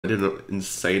I did an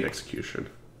insane execution.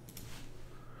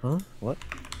 Huh? What?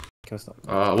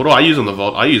 What do I use on the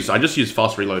vault? I just use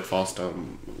fast reload, fast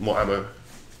more ammo.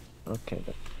 Okay.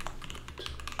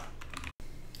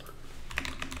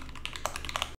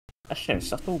 Actually,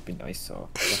 shuffle would be nice, so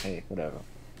hey, whatever.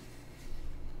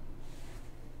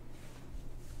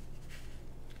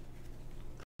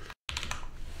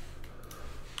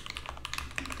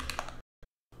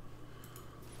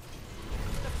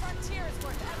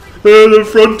 The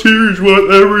frontier is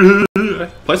what everything.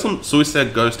 Play some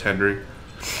Suicide Ghost, Henry.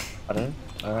 Pardon?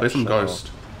 Play some Ghost.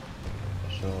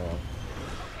 Sure.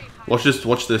 Watch this.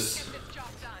 Watch this.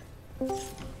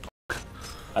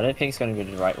 I don't think it's gonna be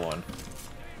the right one.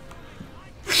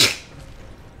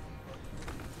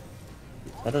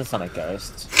 That doesn't sound like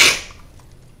Ghost.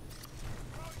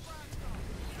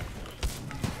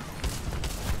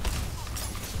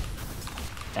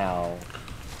 Ow.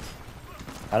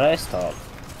 How do I stop?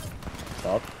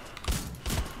 Stop?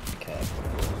 Okay.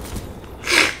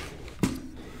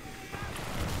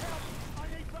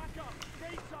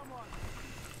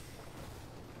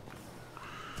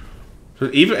 So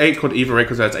either 8 called either 8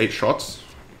 because that's 8 shots.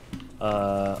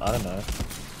 I don't know.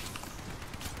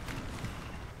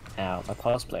 Ow, my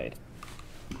pulse blade.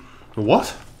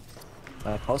 What?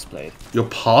 My pulse blade. Your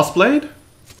pass blade?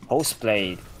 Pulse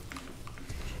blade.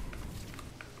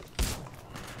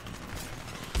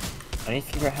 I need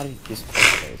to figure out how to use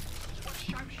pulse blade.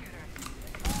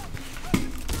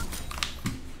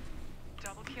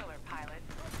 Double killer, pilot.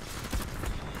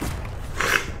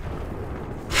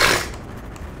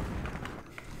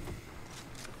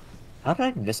 How did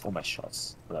I miss all my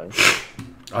shots? Hello?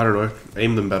 I don't know.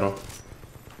 Aim them better.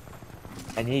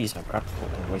 I need to use my grapple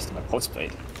and wasting my pulse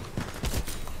blade.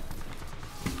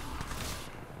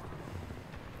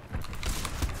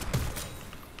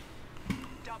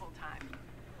 Double time.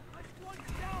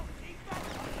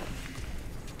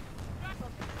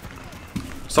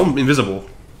 Someone invisible.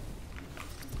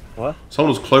 What? Someone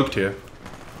was cloaked here.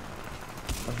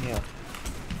 Oh, yeah.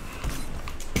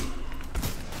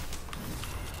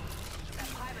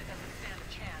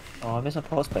 Oh, I missed my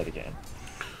pulse blade again.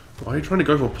 Why are you trying to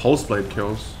go for pulse blade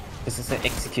kills? This is an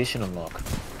execution unlock.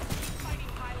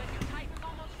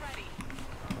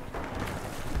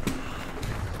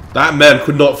 That man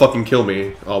could not fucking kill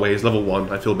me. Oh wait, he's level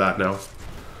 1. I feel bad now.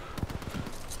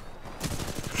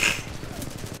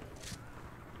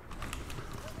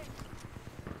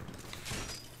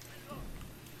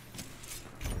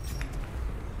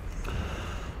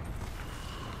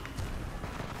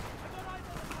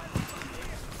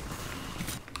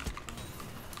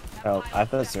 Oh, I've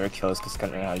got 0 kills because I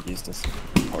don't know how to use this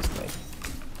pulse blade.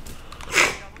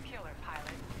 Double killer,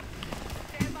 pilot.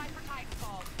 Stand by for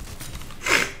Titanfall.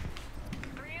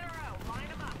 3 in a row. Line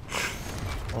them up.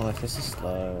 Oh, if this is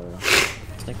slow.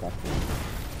 It's like grapple.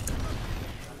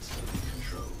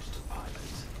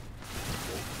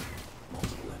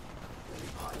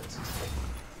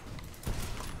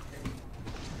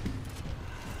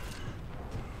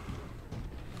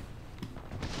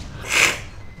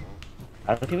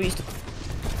 I don't think we used to.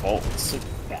 Oh, it's so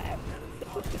bad.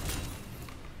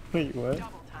 Wait, what?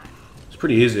 Double time. It's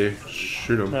pretty easy.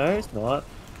 Shoot him. No, it's not.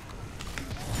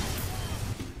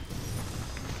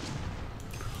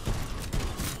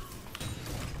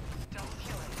 Double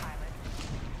killer, pilot.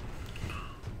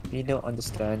 You don't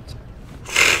understand.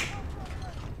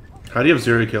 How do you have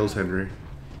 0 kills, Henry?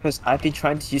 Because I've been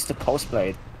trying to use the pulse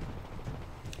blade.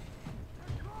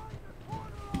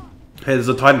 Hey, there's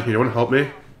a Titan here. You want to help me?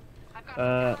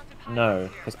 No,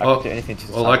 because I Oh, can't do anything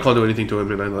to well, I can't do anything to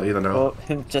him either now. Well,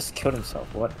 him just killed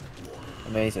himself. What?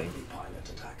 Amazing.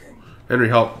 Henry,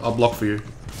 help. I'll block for you.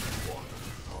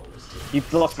 You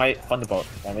blocked my thunderbolt.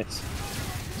 Damn it.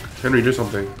 Henry, do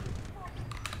something.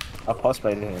 I pulse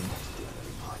bladed him.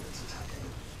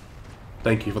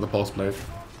 Thank you for the pulse blade.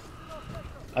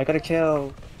 I got a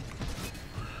kill.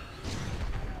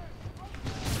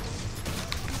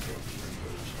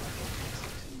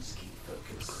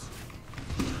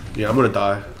 Yeah, I'm gonna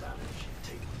die.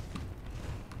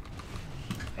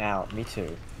 Ow, me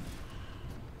too.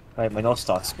 Wait, my North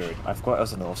Star's screwed. I forgot it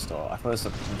was a North Star. I thought it was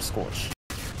a Scorch.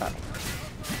 Crap.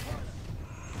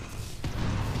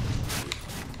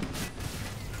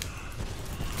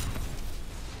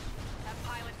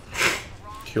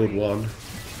 Killed one.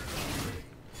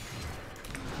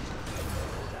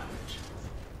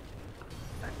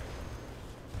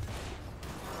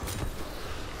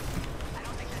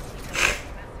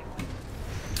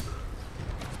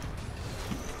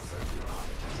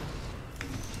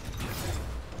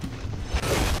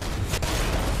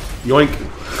 Yoink.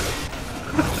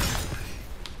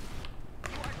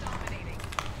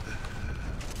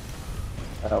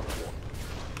 Help.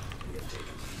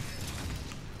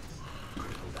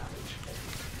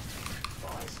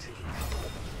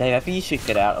 Dave, I think you should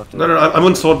get out of the... No, I'm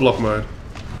on sword block mode.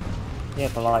 Yeah,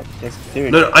 but like, there's...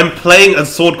 Dude. No, I'm playing a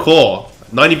sword core.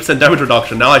 90% damage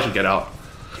reduction, now I should get out.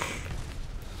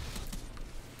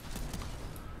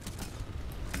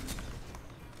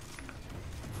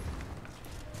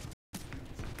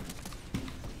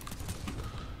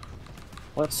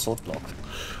 What's sword block?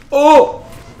 Oh!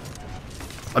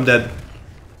 I'm dead.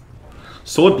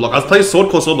 Sword block. I was playing sword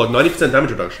core sword block, 90%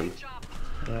 damage reduction.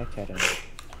 Yeah, okay then.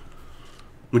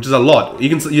 Which is a lot.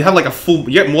 You have like a full,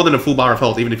 you get more than a full bar of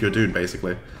health even if you're a dude,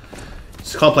 basically. You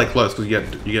just can't play close because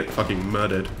you get fucking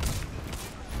murdered.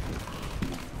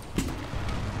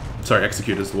 Sorry,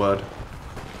 execute is the word.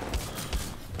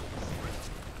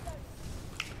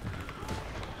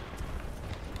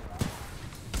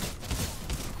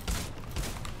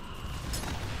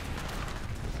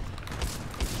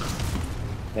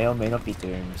 May or may not be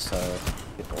doomed, so a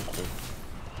bit awkward.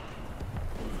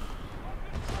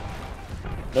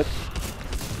 Nope.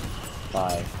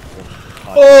 Bye.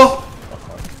 Oh!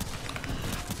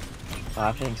 What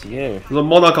happened to you? There's a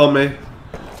monarch on me.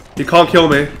 He can't kill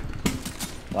me.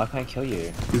 Why can't I kill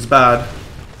you? He's bad.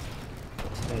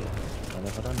 Hey, I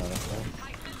never done that before.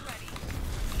 Titan is ready.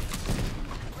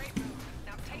 Great move.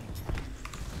 Now take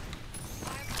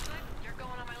 5%. You're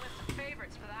going on my list of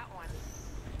favorites for that one.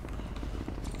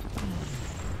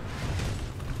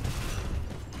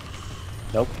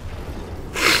 Nope.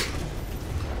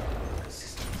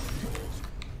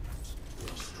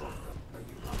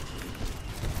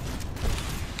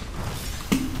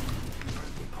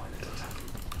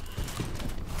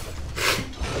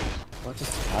 What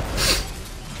just happened?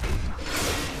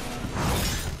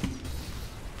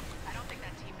 I don't think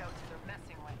that team knows who they're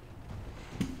messing with.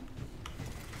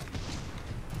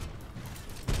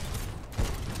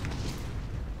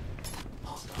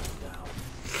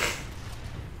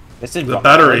 This is The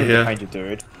battery here. behind you,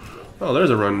 dude. Oh,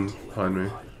 there's a run behind me.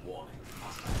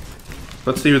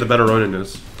 Let's see who the better ronin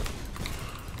is.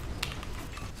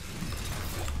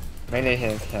 Melee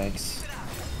here, thanks.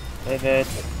 David,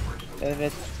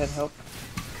 send help.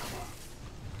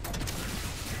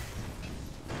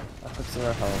 I've got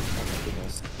 0 health, oh my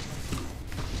goodness.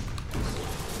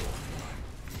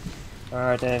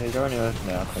 Alright, David, you're on your own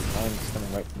now, because I'm just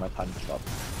gonna wait for my time to drop.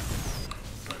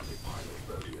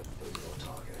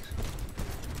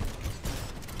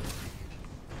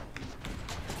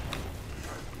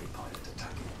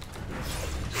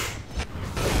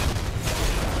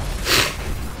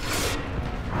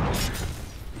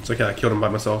 It's okay, I killed him by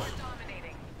myself.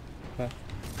 Dominating. Okay.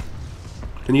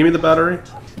 Can you give me the battery?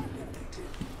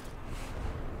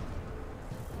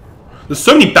 There's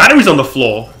so many batteries on the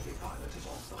floor!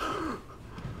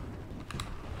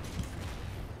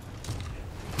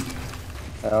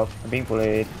 Help, I'm being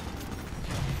bullied.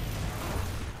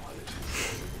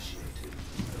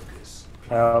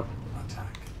 Help.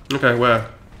 Okay, where?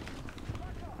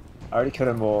 I already killed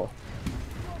them all.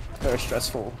 Very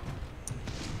stressful.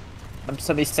 I'm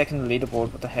suddenly second in the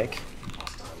leaderboard, what the heck?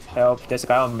 Help, there's a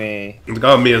guy on me. The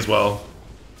guy on me as well.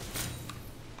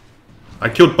 I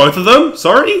killed both of them?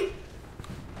 Sorry?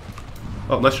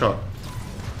 Oh, nice shot.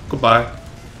 Goodbye.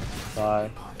 Bye.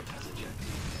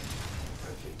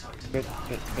 Good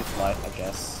light, I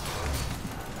guess.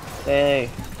 Hey!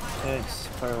 It's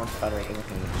probably one battery,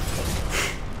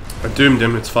 I doomed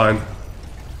him, it's fine.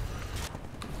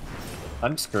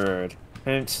 I'm screwed.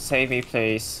 Save me,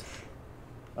 please.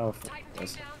 Oh, Titan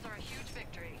yes. takedowns are a huge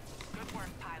victory. Good work,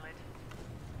 pilot.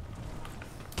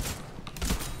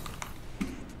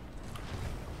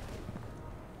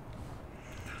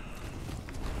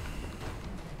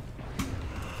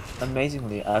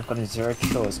 Amazingly, I've gotten 0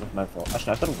 kills with my vault.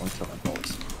 Actually, I've got 1 kill with my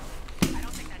vault. I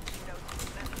don't think that team knows who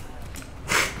they're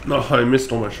messing with. No, I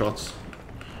missed all my shots.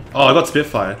 Oh, I got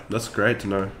Spitfire. That's great to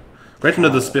know. Great to know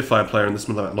the Spitfire player in this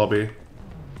lobby.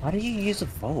 Why do you use a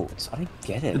vault? I don't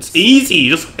get it. It's easy,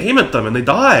 you just aim at them and they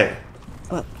die.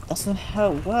 But that's not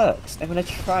how it works. And when I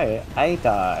try it, I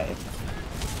die.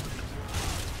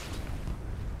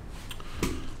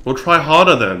 We'll try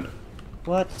harder then.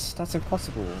 What? That's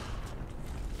impossible.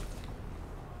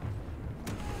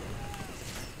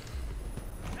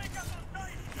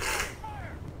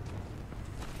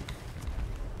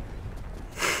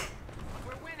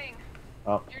 We're winning.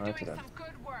 Oh, You're right doing then. some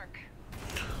good work.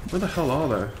 Where the hell are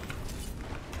they? Those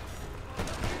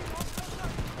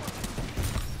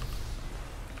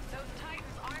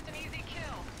Titans aren't an easy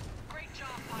kill. Great job,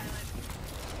 pilot.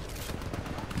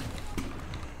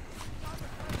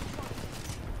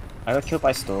 I got killed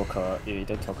by Stalker. Yeah, you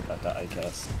did talk about that, I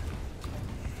guess.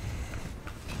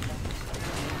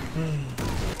 Pilot,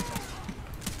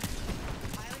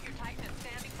 your Titan is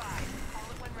standing by. Call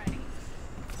it when ready.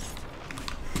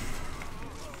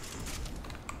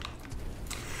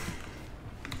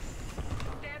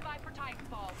 Stand by for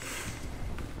Titanfall.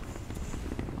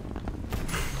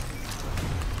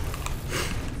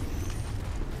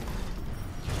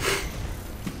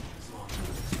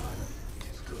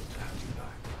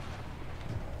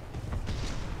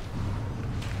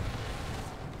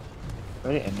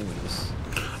 Where are the enemies?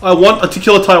 I want to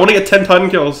kill a Titan. I want to get 10 Titan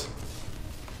kills.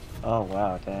 Oh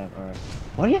wow, damn. Alright.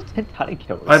 Why do you have 10 Titan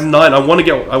kills? I have 9. I want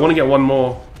to get one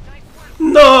more. Nice work.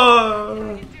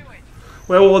 No! You do it.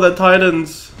 Where were all the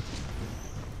Titans?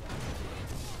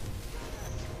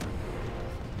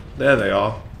 There they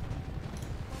are.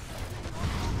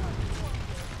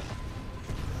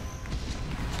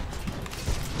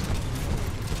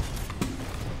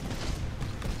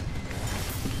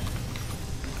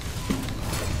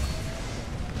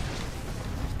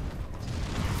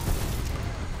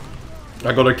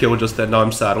 I got a kill just then. Now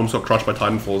I'm sad. Almost got crushed by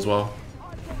Titanfall as well.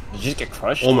 Did you just get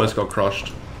crushed? Almost got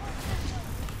crushed.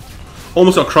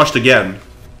 Almost got crushed again.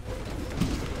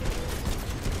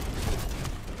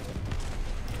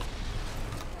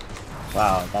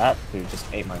 Wow, that dude just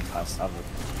ate my entire stomach.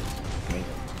 Amazing.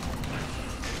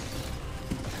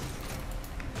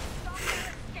 Stop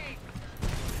that escape.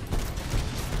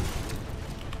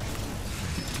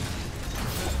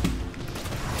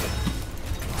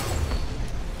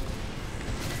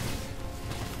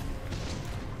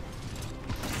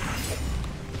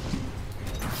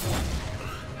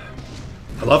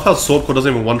 I love how Swordcore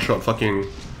doesn't even one-shot fucking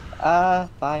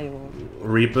Fire.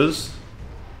 Reapers.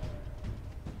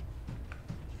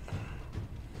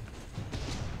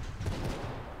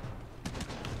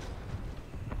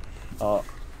 Oh,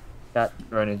 that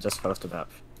Ronin just fell off the map.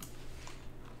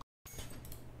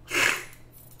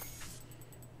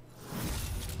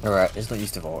 Alright, it's not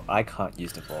used to vault. I can't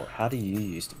use the vault. How do you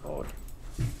use the vault?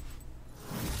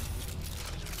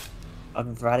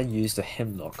 I'd rather use the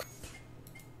hemlock.